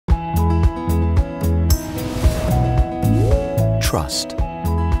trust.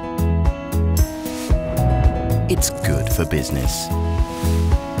 It's good for business.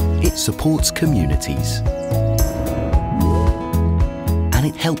 It supports communities. And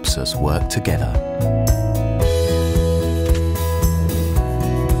it helps us work together.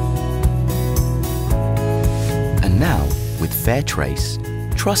 And now, with Fairtrace,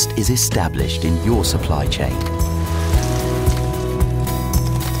 trust is established in your supply chain.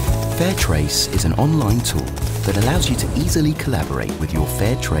 Fairtrace is an online tool that allows you to easily collaborate with your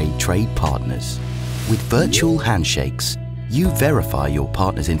Fairtrade trade partners. With virtual handshakes, you verify your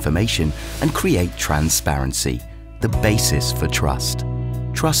partner's information and create transparency, the basis for trust.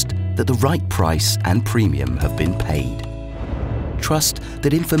 Trust that the right price and premium have been paid. Trust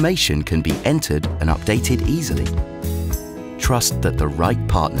that information can be entered and updated easily. Trust that the right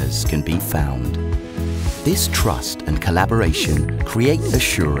partners can be found. This trust and collaboration create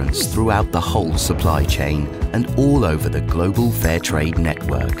assurance throughout the whole supply chain and all over the global Fairtrade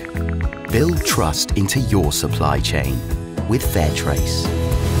network. Build trust into your supply chain with Fairtrace.